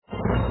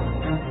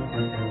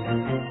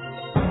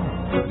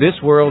This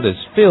world is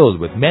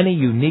filled with many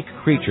unique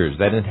creatures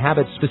that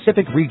inhabit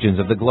specific regions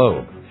of the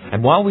globe.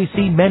 And while we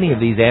see many of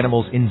these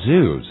animals in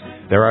zoos,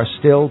 there are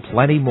still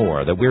plenty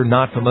more that we're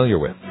not familiar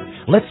with.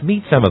 Let's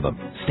meet some of them.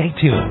 Stay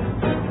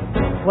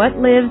tuned. What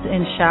lives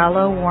in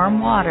shallow,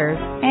 warm waters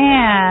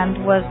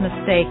and was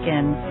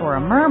mistaken for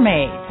a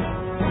mermaid?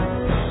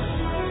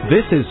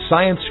 This is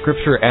Science,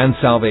 Scripture, and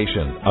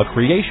Salvation, a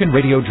Creation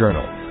Radio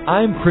Journal.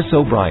 I'm Chris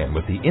O'Brien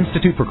with the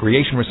Institute for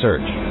Creation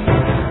Research.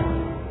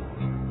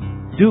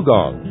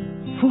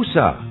 Dugong,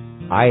 Fusa,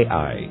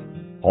 Ai.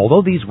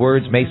 Although these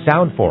words may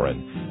sound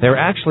foreign, they're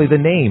actually the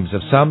names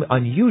of some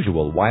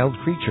unusual wild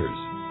creatures.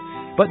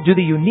 But do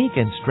the unique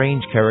and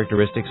strange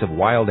characteristics of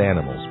wild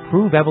animals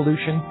prove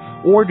evolution,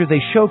 or do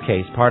they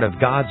showcase part of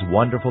God's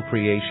wonderful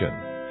creation?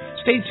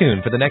 Stay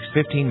tuned for the next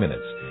 15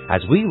 minutes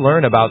as we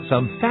learn about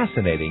some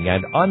fascinating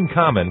and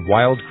uncommon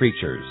wild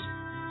creatures.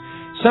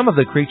 Some of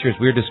the creatures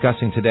we're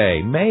discussing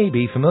today may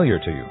be familiar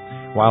to you,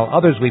 while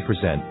others we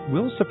present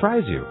will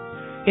surprise you.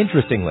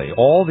 Interestingly,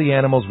 all the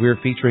animals we're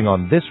featuring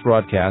on this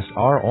broadcast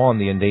are on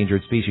the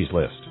endangered species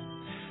list.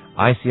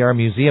 ICR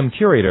Museum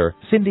Curator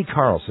Cindy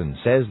Carlson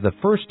says the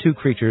first two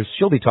creatures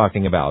she'll be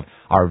talking about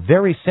are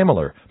very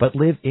similar but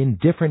live in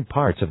different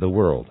parts of the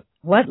world.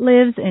 What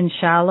lives in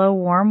shallow,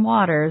 warm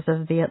waters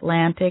of the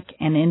Atlantic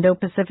and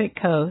Indo-Pacific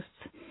coasts,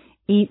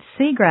 eats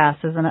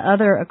seagrasses and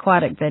other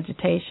aquatic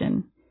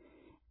vegetation,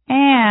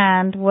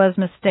 and was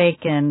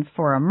mistaken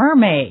for a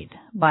mermaid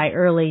by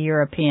early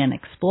European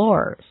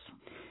explorers.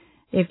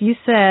 If you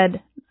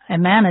said a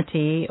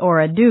manatee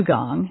or a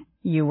dugong,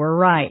 you were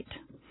right.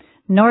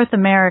 North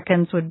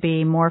Americans would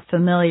be more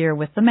familiar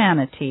with the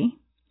manatee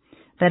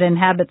that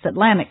inhabits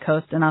Atlantic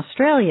coast, and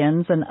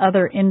Australians and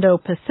other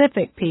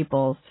Indo-Pacific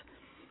peoples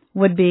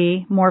would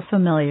be more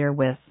familiar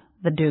with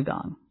the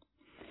dugong.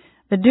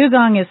 The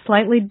dugong is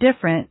slightly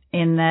different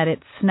in that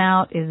its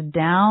snout is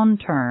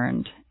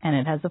downturned and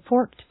it has a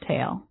forked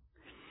tail.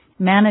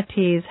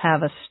 Manatees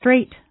have a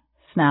straight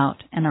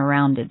snout and a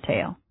rounded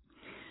tail.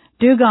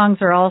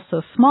 Dugongs are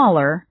also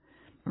smaller,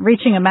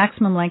 reaching a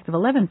maximum length of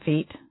 11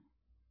 feet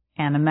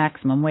and a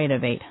maximum weight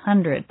of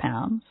 800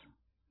 pounds.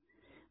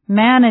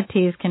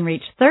 Manatees can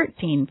reach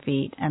 13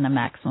 feet and a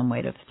maximum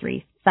weight of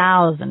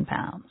 3,000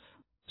 pounds.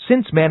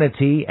 Since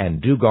manatee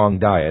and dugong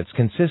diets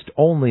consist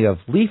only of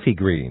leafy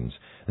greens,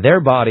 their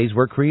bodies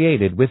were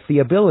created with the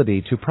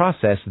ability to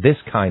process this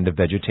kind of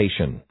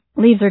vegetation.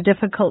 Leaves are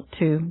difficult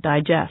to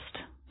digest,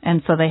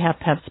 and so they have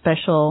to have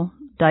special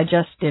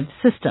digestive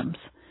systems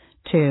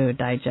to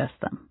digest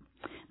them.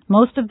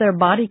 Most of their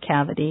body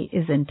cavity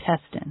is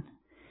intestine.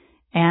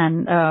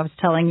 And I was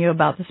telling you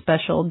about the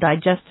special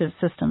digestive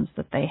systems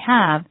that they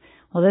have.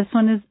 Well, this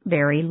one is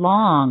very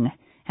long,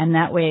 and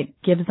that way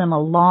it gives them a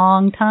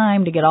long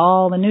time to get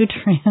all the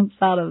nutrients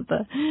out of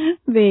the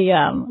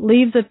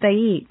leaves that they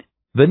eat.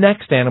 The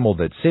next animal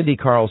that Cindy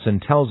Carlson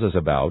tells us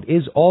about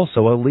is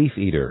also a leaf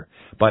eater,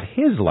 but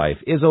his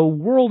life is a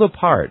world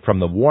apart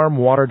from the warm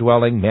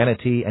water-dwelling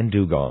manatee and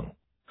dugong.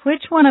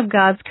 Which one of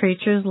God's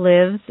creatures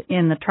lives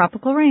in the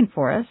tropical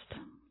rainforest,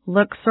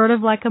 looks sort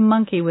of like a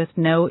monkey with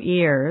no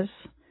ears,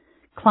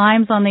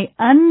 climbs on the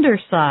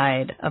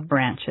underside of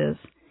branches,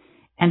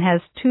 and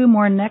has 2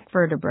 more neck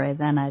vertebrae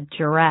than a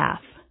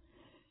giraffe?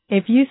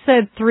 If you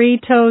said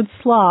three-toed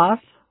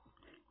sloth,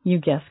 you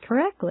guessed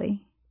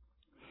correctly.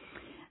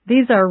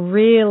 These are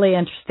really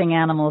interesting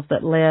animals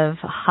that live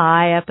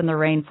high up in the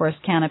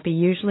rainforest canopy,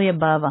 usually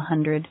above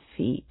 100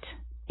 feet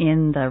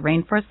in the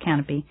rainforest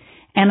canopy.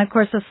 And, of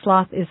course, a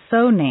sloth is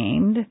so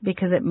named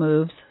because it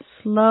moves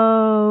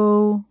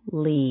slowly.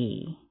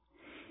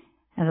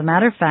 As a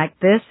matter of fact,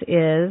 this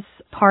is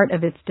part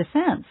of its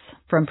defense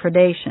from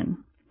predation.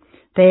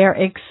 They are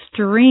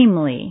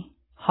extremely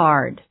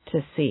hard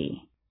to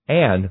see.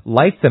 And,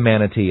 like the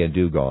manatee and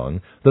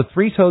dugong, the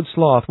three-toed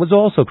sloth was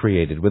also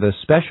created with a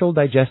special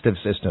digestive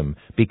system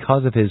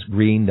because of his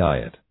green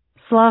diet.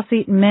 Sloths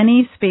eat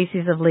many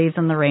species of leaves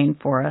in the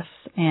rainforest,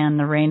 and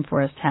the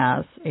rainforest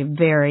has a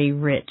very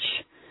rich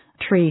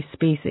tree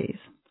species.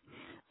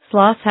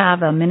 Sloths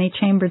have a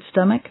many-chambered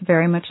stomach,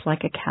 very much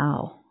like a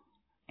cow,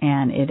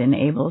 and it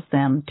enables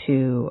them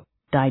to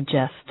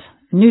digest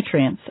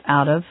nutrients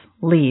out of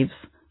leaves,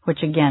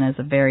 which again is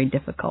a very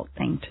difficult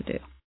thing to do.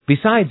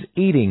 Besides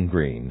eating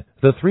green,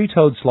 the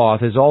three-toed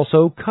sloth is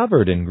also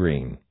covered in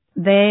green.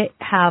 They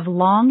have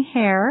long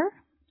hair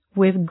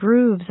with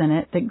grooves in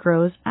it that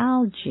grows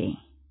algae.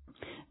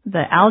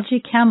 The algae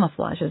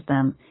camouflages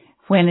them.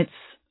 When it's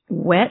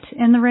wet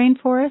in the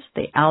rainforest,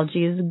 the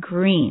algae is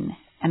green.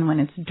 And when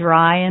it's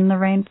dry in the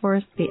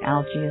rainforest, the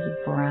algae is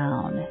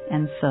brown.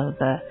 And so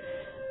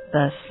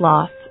the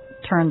sloth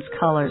turns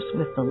colors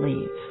with the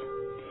leaves.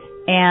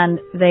 And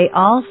they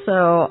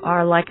also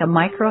are like a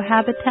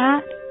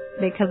microhabitat,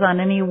 because on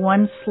any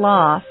one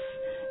sloth,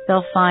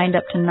 they'll find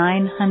up to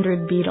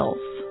 900 beetles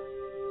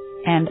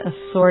and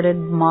assorted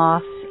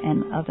moths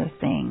and other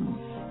things.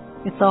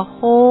 It's a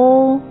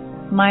whole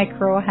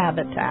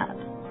microhabitat.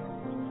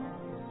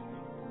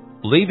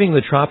 Leaving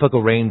the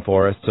tropical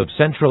rainforests of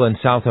Central and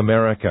South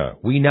America,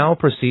 we now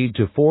proceed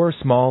to 4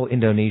 small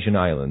Indonesian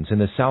islands in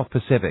the South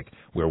Pacific,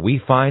 where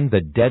we find the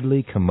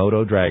deadly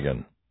Komodo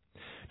dragon.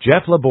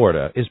 Jeff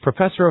Laborda is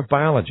professor of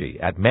biology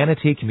at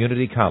Manatee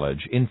Community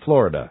College in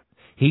Florida.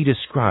 He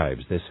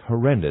describes this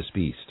horrendous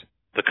beast.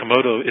 The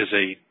Komodo is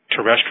a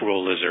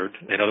terrestrial lizard,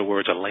 in other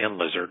words, a land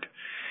lizard,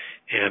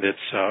 and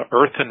it's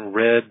earthen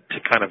red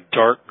to kind of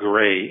dark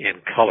gray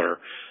in color.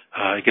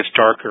 It gets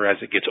darker as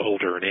it gets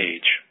older in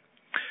age.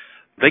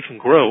 They can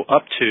grow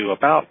up to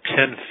about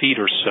 10 feet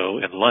or so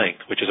in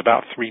length, which is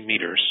about 3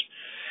 meters,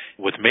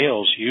 with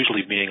males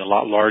usually being a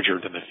lot larger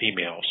than the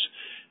females.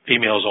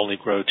 Females only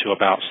grow to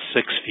about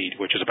 6 feet,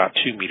 which is about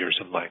 2 meters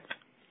in length.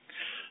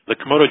 The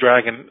Komodo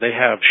dragon, they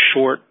have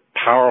short,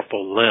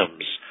 powerful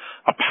limbs,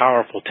 a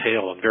powerful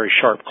tail, and very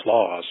sharp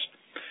claws,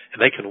 and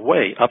they can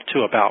weigh up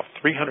to about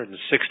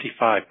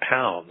 365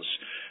 pounds,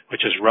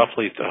 which is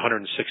roughly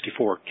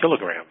 164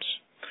 kilograms,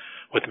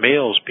 with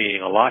males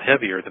being a lot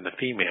heavier than the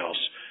females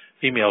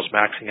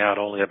maxing out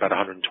only about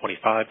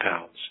 125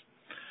 pounds.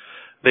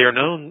 They are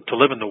known to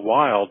live in the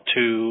wild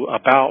to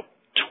about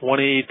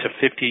 20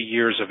 to 50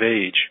 years of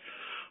age,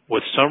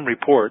 with some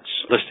reports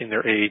listing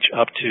their age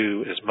up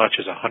to as much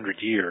as 100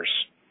 years.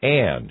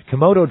 And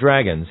Komodo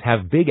dragons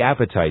have big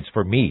appetites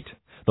for meat.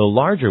 The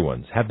larger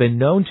ones have been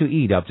known to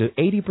eat up to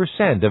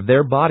 80% of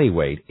their body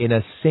weight in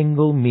a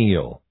single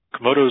meal.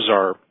 Komodos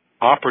are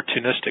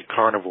opportunistic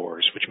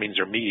carnivores, which means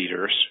they're meat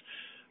eaters,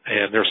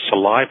 and their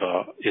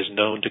saliva is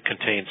known to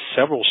contain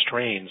several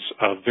strains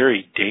of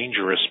very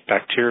dangerous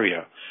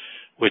bacteria,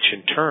 which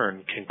in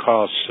turn can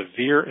cause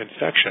severe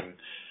infection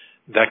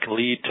that can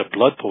lead to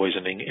blood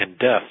poisoning and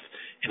death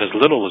in as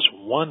little as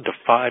 1 to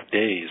 5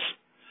 days.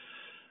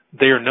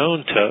 They are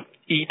known to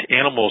eat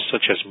animals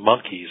such as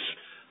monkeys,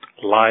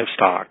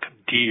 livestock,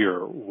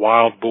 deer,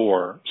 wild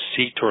boar,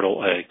 sea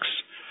turtle eggs.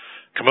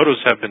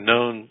 Komodos have been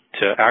known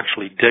to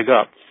actually dig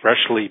up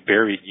freshly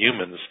buried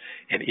humans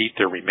and eat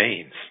their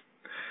remains.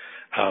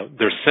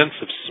 Their sense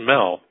of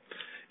smell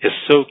is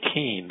so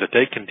keen that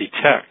they can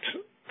detect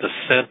the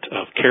scent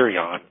of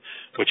carrion,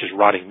 which is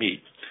rotting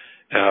meat,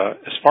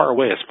 as far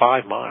away as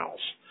 5 miles.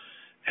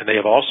 And they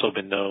have also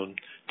been known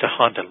to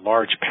hunt in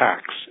large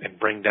packs and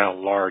bring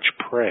down large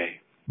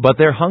prey. But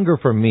their hunger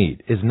for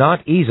meat is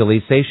not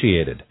easily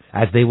satiated,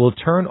 as they will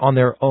turn on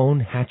their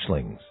own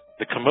hatchlings.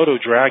 The Komodo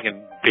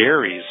dragon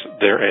buries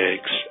their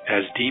eggs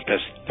as deep as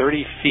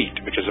 30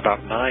 feet, which is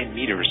about 9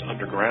 meters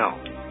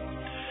underground.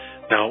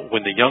 Now,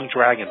 when the young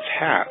dragons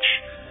hatch,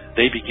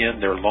 they begin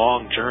their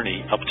long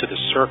journey up to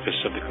the surface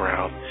of the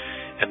ground,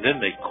 and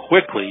then they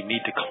quickly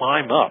need to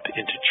climb up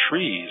into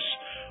trees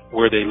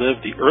where they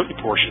live the early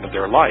portion of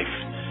their life.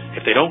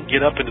 If they don't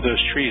get up into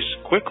those trees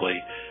quickly,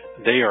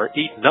 they are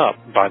eaten up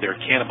by their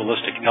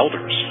cannibalistic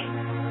elders.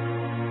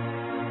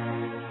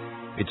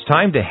 It's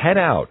time to head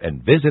out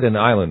and visit an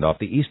island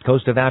off the east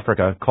coast of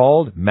Africa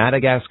called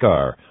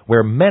Madagascar,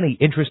 where many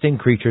interesting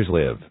creatures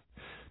live.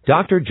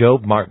 Dr.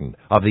 Job Martin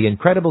of the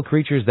Incredible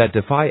Creatures That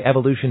Defy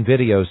Evolution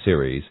video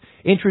series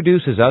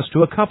introduces us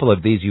to a couple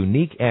of these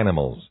unique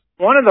animals.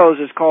 One of those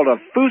is called a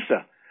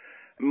fossa.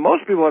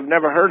 Most people have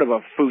never heard of a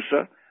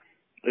fossa.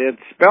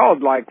 It's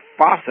spelled like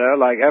fossa,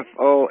 like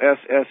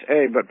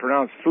F-O-S-S-A, but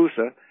pronounced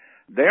fossa.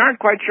 They aren't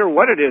quite sure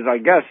what it is, I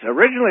guess.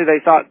 Originally they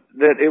thought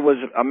that it was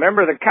a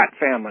member of the cat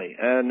family,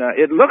 and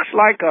it looks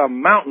like a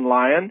mountain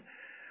lion.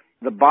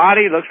 The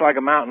body looks like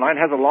a mountain lion,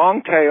 has a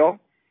long tail.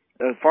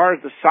 As far as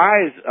the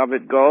size of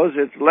it goes,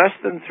 it's less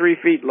than 3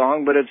 feet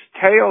long, but its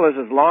tail is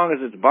as long as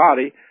its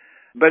body.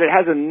 But it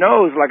has a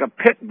nose like a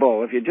pit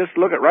bull. If you just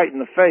look it right in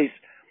the face,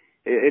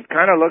 it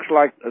kind of looks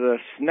like the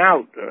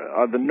snout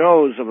or the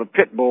nose of a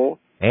pit bull.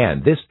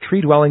 And this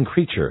tree-dwelling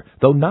creature,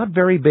 though not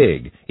very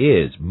big,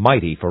 is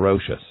mighty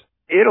ferocious.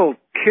 It'll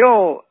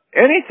kill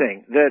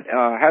anything that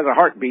has a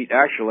heartbeat,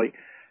 actually.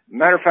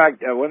 Matter of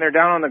fact, when they're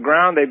down on the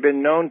ground, they've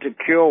been known to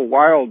kill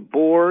wild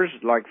boars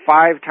like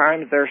 5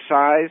 times their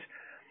size.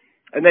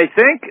 And they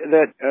think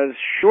that as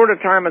short a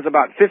time as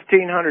about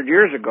 1,500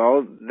 years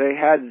ago, they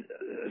had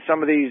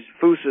some of these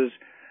fossas,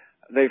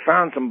 they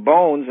found some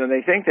bones, and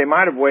they think they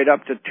might have weighed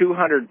up to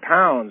 200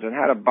 pounds and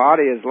had a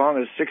body as long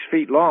as 6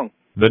 feet long.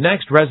 The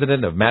next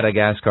resident of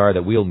Madagascar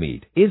that we'll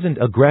meet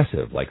isn't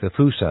aggressive like the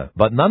fossa,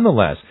 but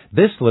nonetheless,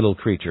 this little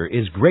creature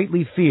is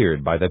greatly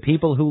feared by the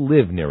people who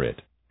live near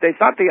it. They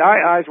thought the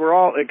aye-ayes were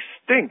all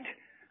extinct,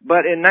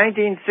 but in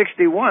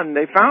 1961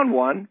 they found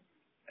one.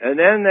 And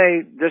then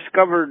they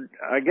discovered,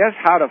 I guess,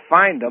 how to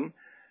find them.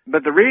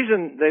 But the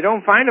reason they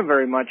don't find them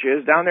very much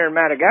is, down there in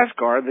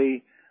Madagascar,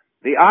 the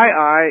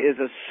aye-aye is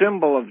a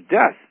symbol of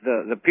death.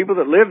 The people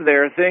that live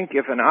there think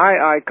if an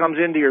aye-aye comes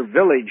into your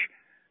village,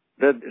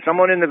 that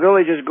someone in the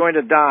village is going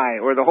to die,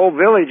 or the whole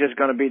village is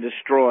going to be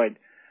destroyed.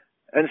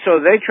 And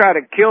so they try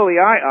to kill the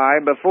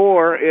aye-aye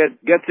before it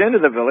gets into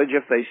the village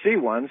if they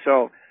see one.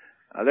 So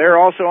they're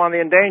also on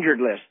the endangered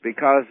list,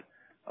 because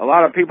a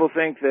lot of people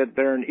think that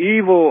they're an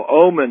evil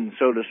omen,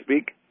 so to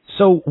speak.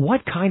 So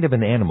what kind of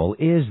an animal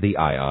is the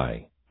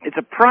aye-aye? It's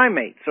a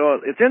primate, so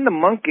it's in the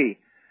monkey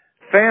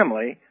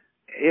family.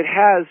 It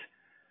has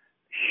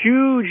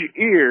huge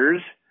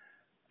ears,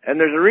 and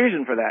there's a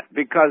reason for that,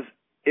 because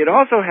it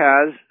also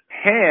has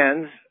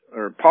hands,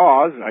 or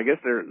paws. I guess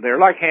they're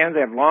like hands.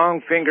 They have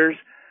long fingers,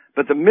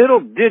 but the middle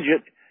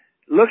digit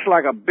looks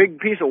like a big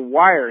piece of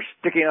wire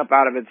sticking up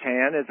out of its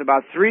hand. It's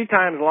about 3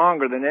 times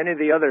longer than any of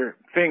the other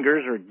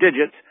fingers or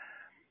digits.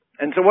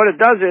 And so what it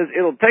does is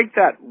it'll take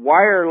that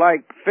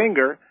wire-like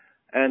finger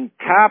and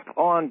tap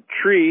on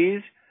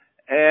trees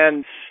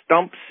and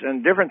stumps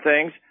and different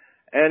things,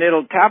 and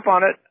it'll tap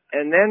on it,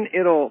 and then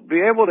it'll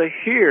be able to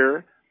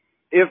hear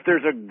if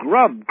there's a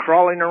grub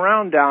crawling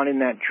around down in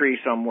that tree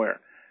somewhere.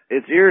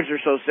 Its ears are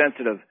so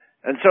sensitive.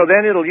 And so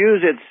then it'll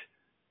use its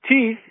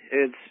teeth,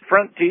 its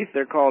front teeth,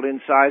 they're called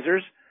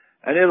incisors,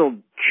 and it'll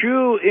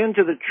chew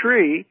into the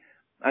tree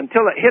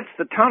until it hits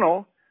the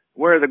tunnel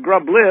where the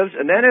grub lives,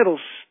 and then it'll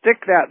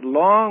stick that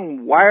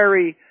long,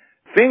 wiry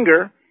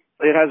finger.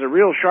 It has a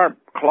real sharp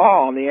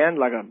claw on the end,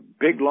 like a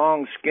big,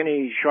 long,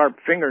 skinny, sharp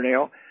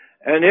fingernail,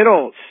 and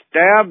it'll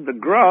stab the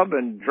grub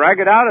and drag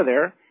it out of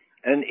there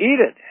and eat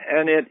it.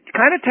 And it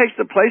kind of takes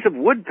the place of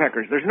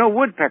woodpeckers. There's no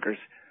woodpeckers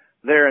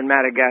there in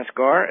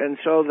Madagascar, and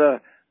so the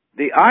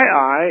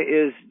eye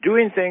is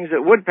doing things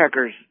that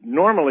woodpeckers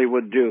normally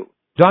would do.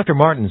 Dr.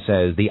 Martin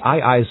says the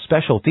eye's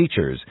special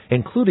features,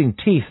 including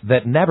teeth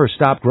that never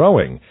stop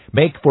growing,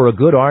 make for a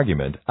good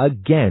argument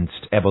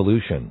against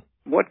evolution.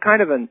 What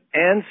kind of an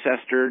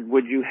ancestor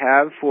would you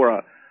have for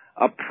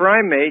a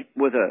primate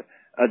with a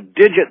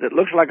digit that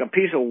looks like a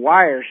piece of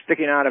wire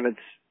sticking out of its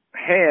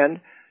hand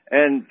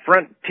and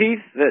front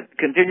teeth that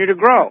continue to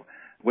grow,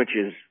 which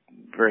is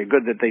very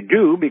good that they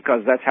do,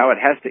 because that's how it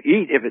has to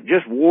eat. If it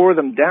just wore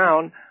them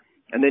down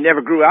and they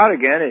never grew out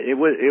again, it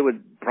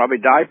would probably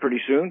die pretty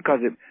soon,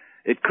 because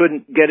it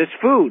couldn't get its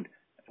food.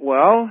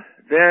 Well,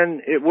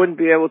 then it wouldn't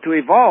be able to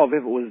evolve.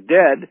 If it was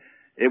dead,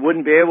 it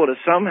wouldn't be able to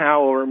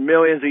somehow over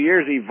millions of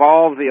years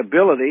evolve the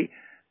ability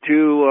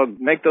to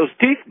make those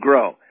teeth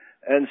grow.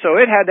 And so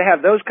it had to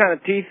have those kind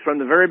of teeth from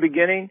the very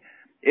beginning.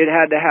 It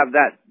had to have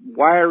that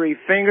wiry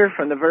finger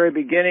from the very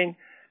beginning.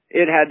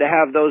 It had to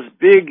have those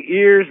big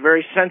ears,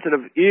 very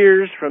sensitive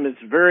ears from its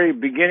very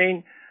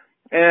beginning.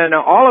 And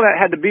all of that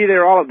had to be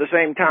there all at the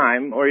same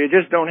time, or you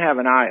just don't have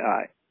an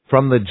eye.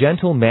 From the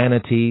gentle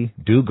manatee,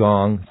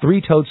 dugong,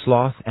 three-toed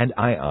sloth, and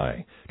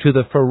eye, to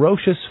the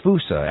ferocious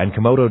Fusa and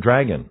Komodo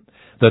dragon,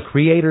 the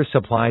Creator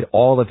supplied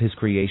all of His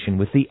creation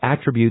with the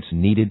attributes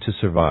needed to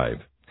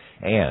survive.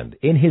 And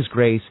in His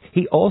grace,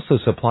 He also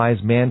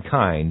supplies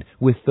mankind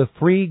with the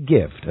free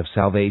gift of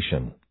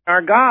salvation.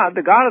 Our God,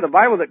 the God of the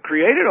Bible that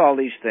created all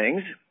these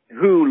things,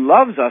 who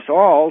loves us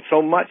all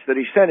so much that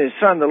He sent His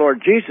Son, the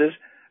Lord Jesus,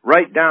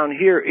 right down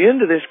here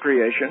into this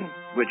creation,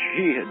 which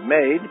He had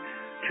made,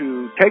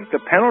 to take the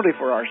penalty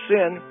for our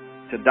sin,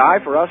 to die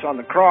for us on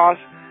the cross.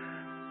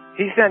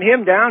 He sent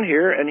Him down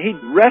here, and He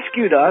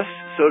rescued us,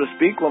 so to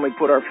speak, when we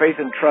put our faith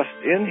and trust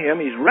in Him.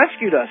 He's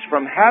rescued us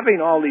from having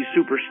all these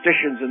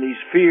superstitions and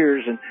these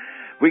fears, and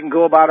we can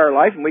go about our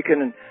life and we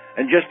can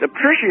and just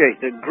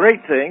appreciate the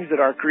great things that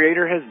our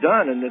Creator has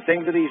done and the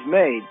things that He's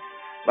made,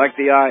 like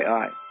the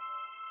eye.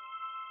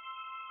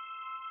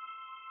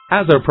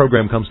 As our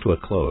program comes to a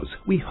close,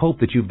 we hope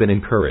that you've been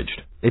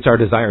encouraged. It's our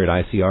desire at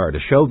ICR to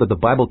show that the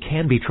Bible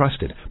can be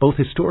trusted, both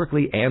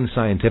historically and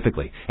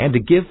scientifically, and to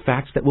give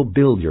facts that will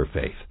build your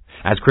faith.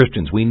 As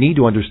Christians, we need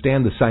to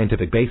understand the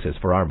scientific basis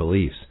for our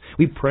beliefs.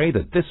 We pray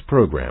that this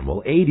program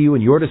will aid you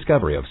in your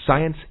discovery of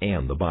science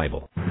and the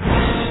Bible.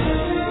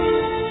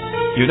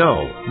 You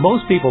know,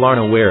 most people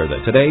aren't aware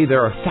that today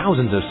there are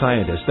thousands of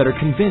scientists that are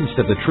convinced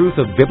of the truth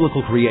of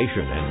biblical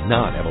creation and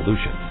not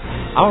evolution.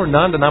 Our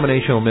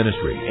non-denominational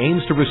ministry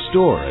aims to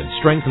restore and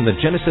strengthen the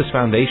Genesis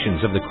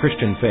foundations of the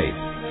Christian faith.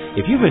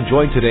 If you've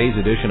enjoyed today's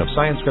edition of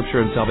Science,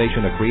 Scripture, and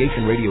Salvation, a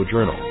Creation Radio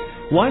Journal,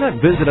 why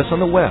not visit us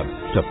on the web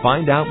to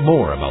find out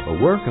more about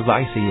the work of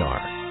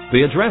ICR?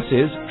 The address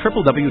is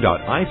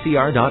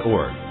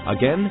www.icr.org.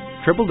 Again,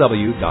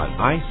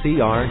 www.icr.org.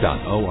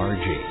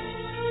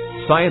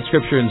 Science,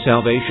 Scripture, and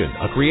Salvation,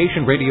 a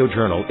Creation Radio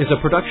Journal, is a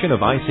production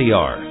of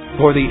ICR.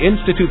 For the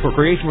Institute for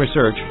Creation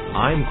Research,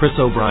 I'm Chris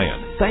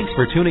O'Brien. Thanks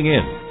for tuning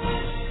in.